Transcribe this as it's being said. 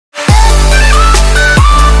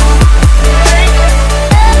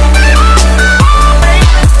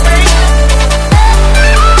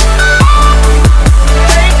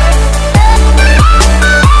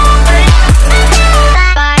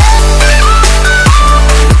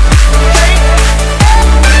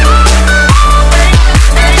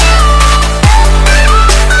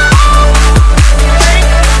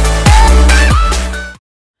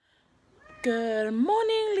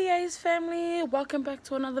welcome back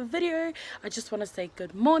to another video. I just want to say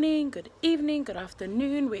good morning, good evening, good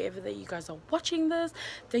afternoon, wherever that you guys are watching this.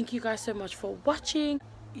 Thank you guys so much for watching.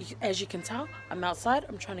 As you can tell, I'm outside.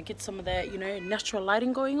 I'm trying to get some of that, natural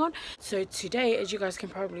lighting going on. So today, as you guys can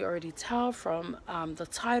probably already tell from the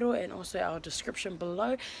title and also our description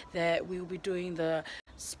below, that we will be doing the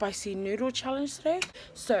spicy noodle challenge today.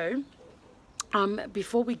 So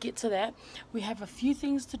before we get to that, we have a few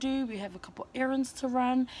things to do. We have a couple errands to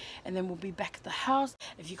run, and then we'll be back at the house.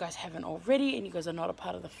 If you guys haven't already and you guys are not a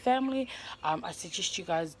part of the family, I suggest you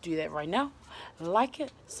guys do that right now. Like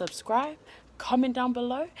it, subscribe, comment down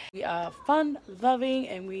below. We are fun loving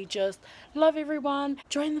and we just love everyone.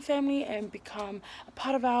 Join the family and become a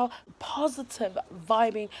part of our positive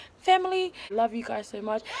vibing family. Love you guys so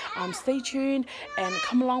much. Stay tuned and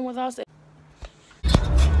come along with us.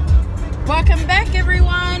 Welcome back,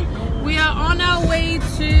 everyone. We are on our way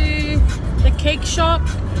to the cake shop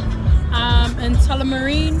in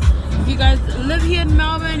Tullamarine. If you guys live here in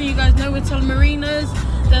Melbourne, you guys know where Tullamarine is.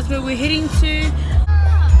 That's where we're heading to.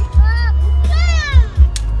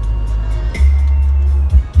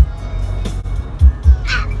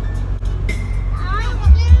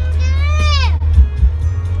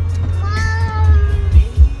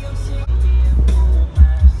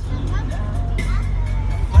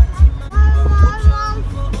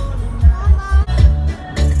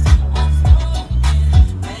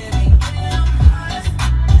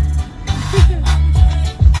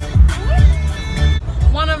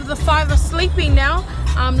 Sleeping now.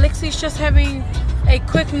 Lexi's just having a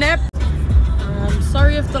quick nap.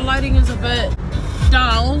 Sorry if the lighting is a bit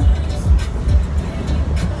dull.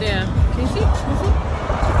 There, can you see?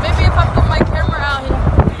 Maybe if I put my camera out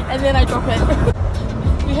here and then I drop it.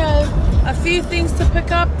 We have a few things to pick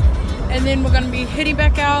up and then we're going to be heading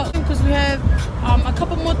back out because we have a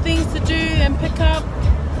couple more things to do and pick up,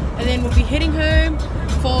 and then we'll be heading home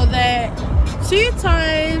for that 2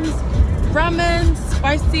 times ramen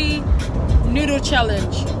spicy noodle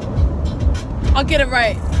challenge. I'll get it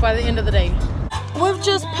right by the end of the day. We've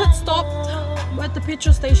just pit stopped at the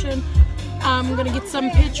petrol station. I'm gonna get some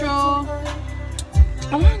petrol.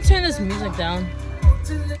 I want to turn this music down.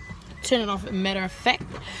 Turn it off, matter of fact.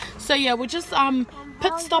 So yeah, we're just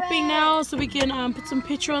pit stopping now so we can put some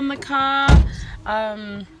petrol in the car.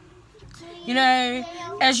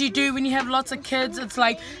 As you do when you have lots of kids, it's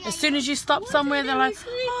like as soon as you stop somewhere, they're like,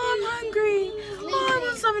 oh, I'm hungry. Oh, I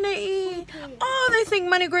want something to eat. Oh, they think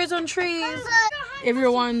money grows on trees.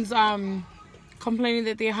 Everyone's complaining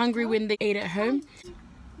that they're hungry when they eat at home.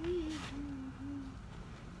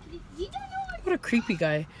 What a creepy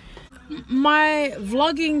guy. My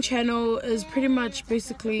vlogging channel is pretty much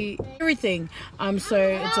basically everything. So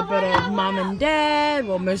it's a bit of mum and dad,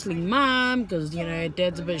 well mostly mum because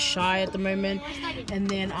dad's a bit shy at the moment, and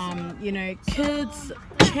then kids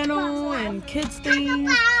channel and kids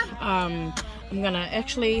things. I'm gonna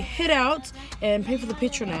actually head out and pay for the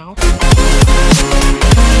petrol now.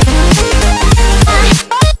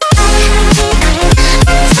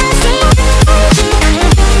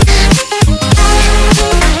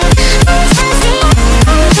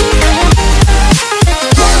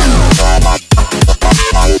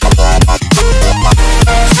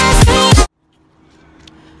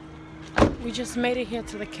 We just made it here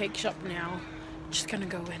to the cake shop now. Just gonna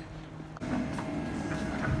go in.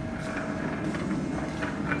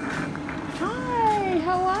 Hi,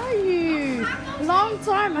 how are you? Long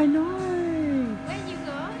time, I know. Where you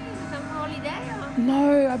going? Some holiday or?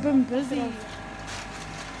 No, I've been busy.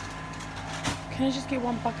 Can I just get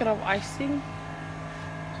 1 bucket of icing?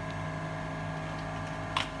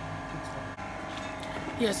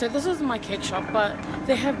 Yeah, so this is my cake shop, but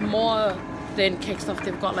they have more than cake stuff.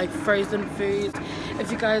 They've got like frozen foods.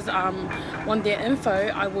 If you guys want their info,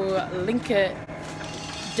 I will link it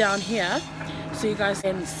down here so you guys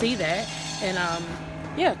can see that. And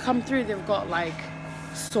yeah, come through. They've got like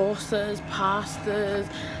sauces, pastas,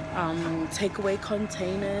 takeaway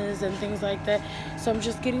containers and things like that. So I'm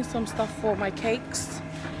just getting some stuff for my cakes,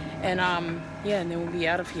 and yeah, and then we'll be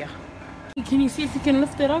out of here. Can you see if you can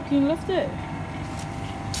lift it up? Can you lift it?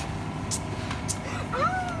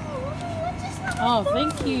 Oh,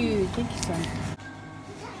 thank you. Thank you, son.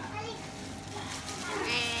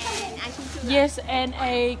 Yes, and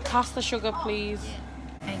a caster sugar, please.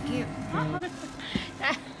 Thank you.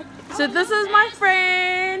 So this is my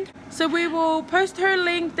friend. So we will post her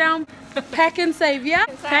link down. Pack and save, yeah?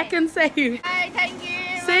 Pack and save. Hi, thank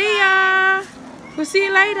you. See ya. We'll see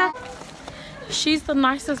you later. She's the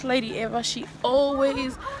nicest lady ever. She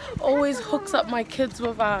always hooks up my kids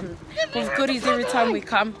with goodies every time we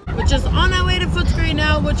come. We're just on our way to Footscray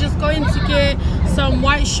now. We're just going to get some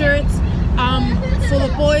white shirts for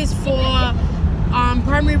the boys for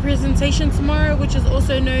primary presentation tomorrow, which is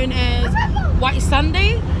also known as White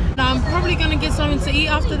Sunday. I'm probably gonna get something to eat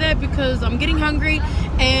after that because I'm getting hungry,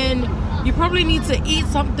 and you probably need to eat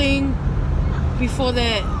something before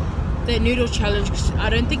that noodle challenge. I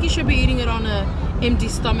don't think you should be eating it on an empty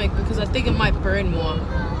stomach because I think it might burn more.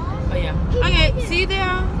 But yeah, okay, see you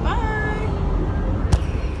there, bye.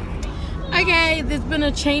 Okay, there's been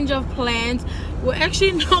a change of plans. We're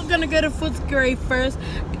actually not gonna go to Footscray first.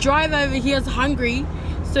 Drive over here is hungry,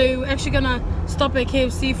 so we're actually gonna stop at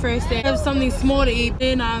KFC first and have something small to eat,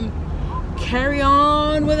 then carry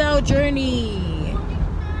on with our journey.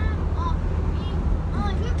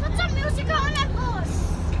 Put some music on that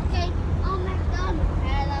bus. Okay. Oh my God.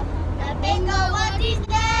 The bingo, what is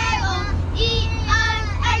there?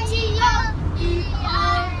 E-I-N-G-O.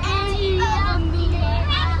 E-I-N-G-O.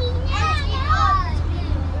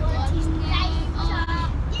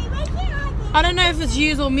 I don't know if it's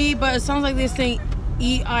you or me, but it sounds like they're saying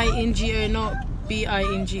E-I-N-G-O, not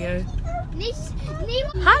B-I-N-G-O.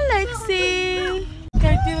 Hi, Lexi.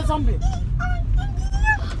 Okay, do the zombie.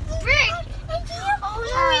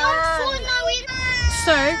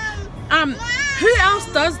 So, who else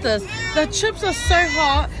does this? The chips are so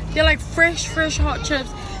hot. They're like fresh hot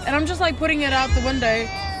chips, and I'm just like putting it out the window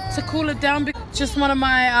to cool it down. Just one of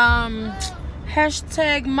my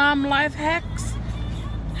hashtag mom life hacks.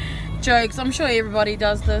 Jokes. I'm sure everybody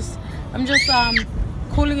does this. I'm just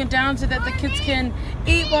cooling it down so that the kids can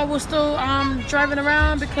eat while we're still driving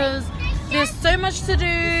around because there's so much to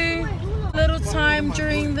do. Little time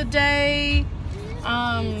during the day.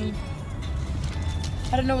 I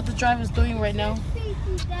don't know what the driver's doing right now.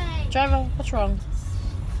 Driver, what's wrong?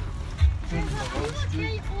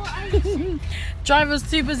 Driver's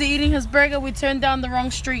too busy eating his burger. We turned down the wrong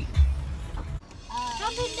street.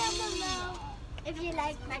 Comment down below if you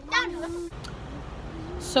like McDonald's.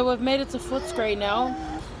 So we've made it to Footscray now.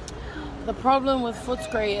 The problem with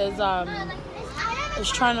Footscray is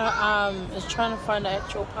trying to find an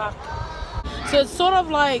actual park. So it's sort of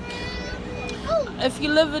like, if you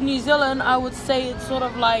live in New Zealand, I would say it's sort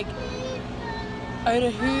of like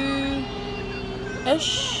Otahu-ish.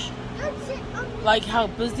 Like how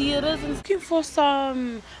busy it is. And looking for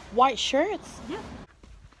some white shirts. Yeah.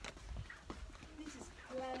 This is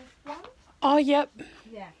 12. Oh, yep.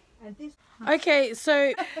 Yeah. And this. Okay,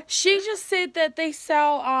 so she just said that they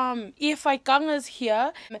sell Ie Faitagas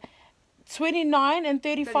here. 29 and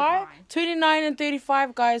 35. 29 and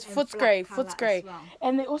 35, guys. And Footscray. Well.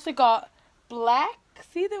 And they also got black.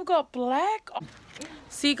 See, they've got black.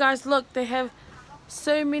 See, guys, look, they have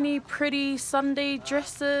so many pretty Sunday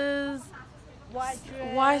dresses.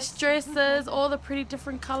 White dresses, all the pretty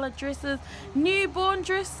different colored dresses, newborn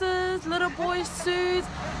dresses, little boys suits,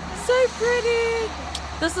 so pretty.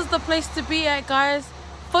 This is the place to be at, guys.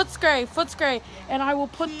 Footscray, and I will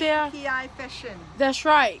put their QPI Fashion. That's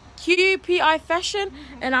right, QPI Fashion,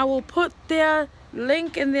 and I will put their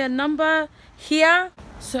link and their number here.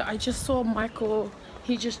 So I just saw Michael.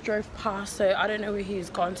 He just drove past, so I don't know where he's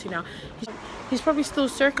gone to now. He's probably still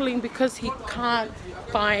circling because he can't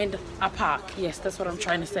find a park. Yes, that's what I'm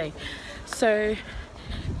trying to say. So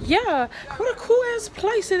yeah, what a cool ass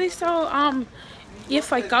place. So they sell Ie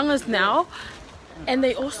Faitagas now, and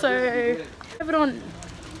they also have it on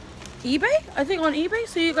eBay, I think, on eBay,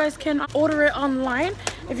 so you guys can order it online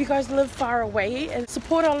if you guys live far away, and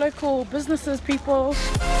support our local businesses, people.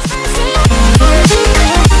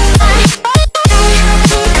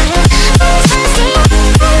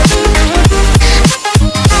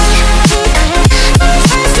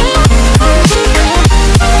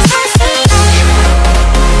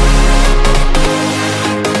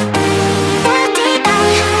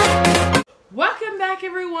 Welcome back,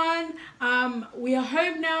 everyone. We are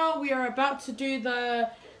home now. We are about to do the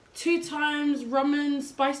 2 times ramen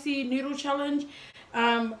spicy noodle challenge.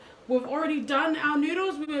 We've already done our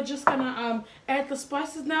noodles. We were just gonna add the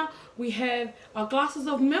spices now. We have our glasses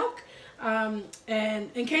of milk, and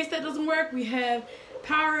in case that doesn't work, we have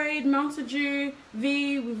Powerade, Mountain Dew,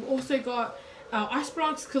 V. We've also got our ice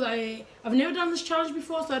blocks because I've never done this challenge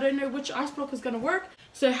before, so I don't know which ice block is gonna work.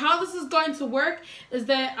 So how this is going to work is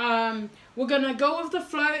that we're gonna go with the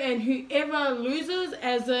flow, and whoever loses,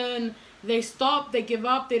 as in they stop, they give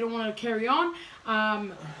up, they don't want to carry on,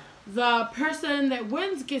 the person that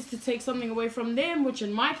wins gets to take something away from them, which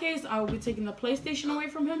in my case, I will be taking the PlayStation away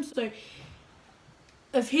from him. So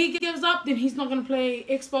if he gives up, then he's not going to play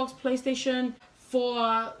Xbox, PlayStation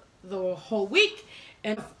for the whole week.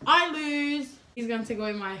 And if I lose, he's going to take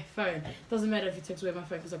away my phone. Doesn't matter if he takes away my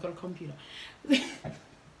phone because I've got a computer.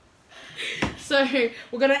 So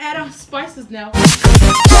we're gonna add our spices now.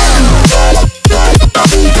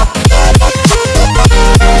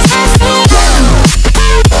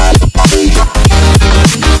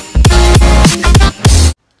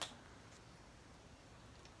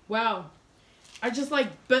 Wow, I just like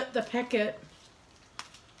bit the packet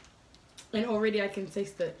and already I can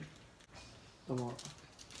taste it. The what?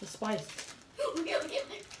 The spice.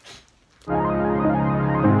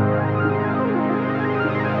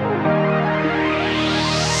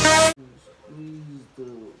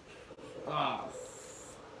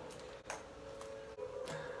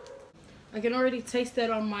 I can already taste that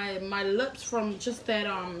on my lips from just that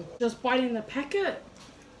just biting the packet.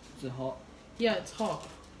 Is it hot? Yeah, it's hot.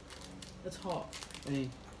 It's hot. Hey.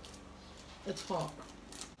 It's hot.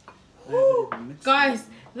 Woo! Guys,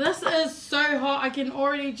 this is so hot. I can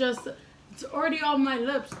already just, it's already on my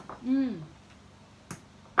lips.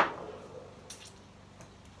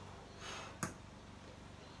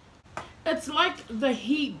 It's like the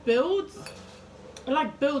heat builds. It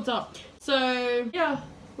like builds up. So yeah,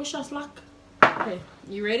 wish us luck. Okay,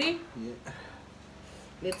 you ready? Yeah.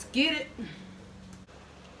 Let's get it.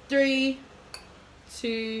 3,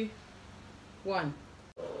 2, 1.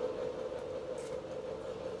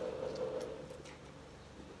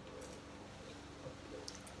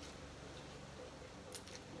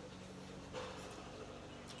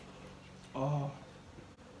 Oh.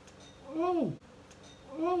 Oh.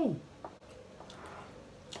 Oh.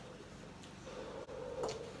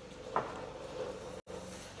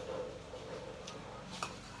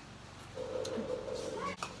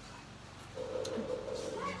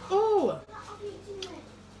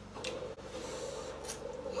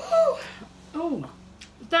 Oh,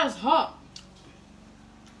 that's hot.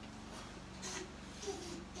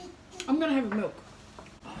 I'm gonna have a milk.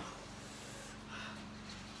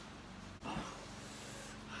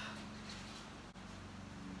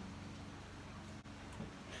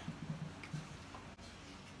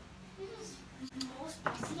 More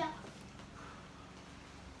spicier.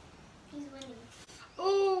 He's winning.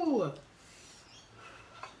 Oh.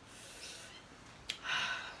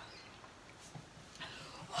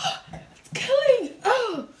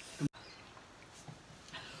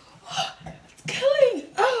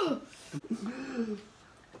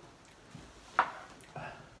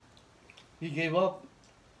 He gave up.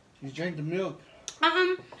 He drank the milk.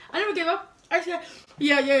 I never gave up. Actually,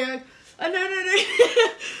 yeah. No.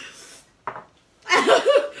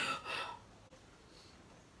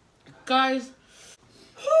 Guys.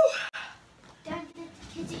 Don't let the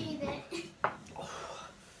kids eat it.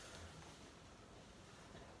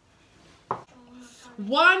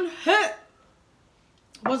 One hit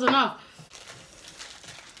was enough.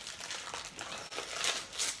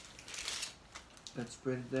 That's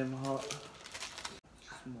pretty damn hot.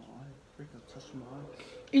 Touch my eye. Freaking touch my eye.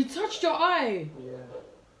 You touched your eye. Yeah.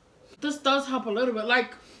 This does help a little bit.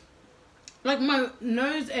 Like my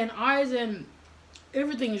nose and eyes and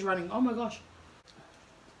everything is running. Oh my gosh.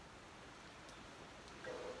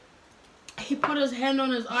 He put his hand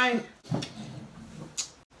on his eye.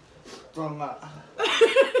 Wrong eye.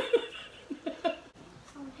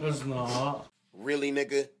 It's not. Really,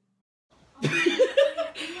 nigga?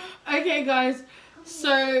 Okay, guys.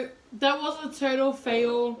 So that was a total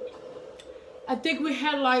fail. I think we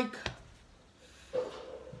had like,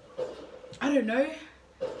 I don't know,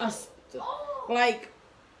 like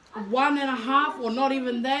 1.5 or not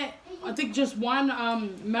even that. I think just one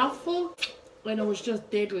mouthful, and it was just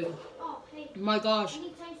deadly. My gosh,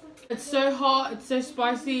 it's so hot, it's so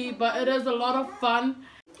spicy, but it is a lot of fun.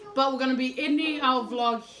 But we're gonna be ending our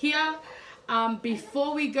vlog here.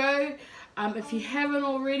 Before we go, if you haven't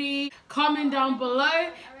already, comment down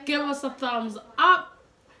below, give us a thumbs up,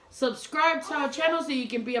 subscribe to our channel so you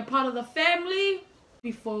can be a part of the family.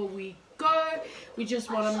 Before we go, we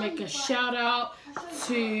just want to make a shout out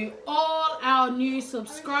to all our new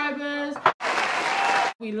subscribers.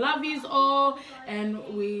 We love you all and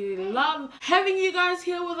we love having you guys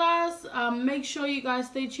here with us. Make sure you guys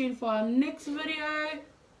stay tuned for our next video.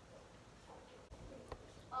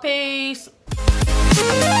 Peace.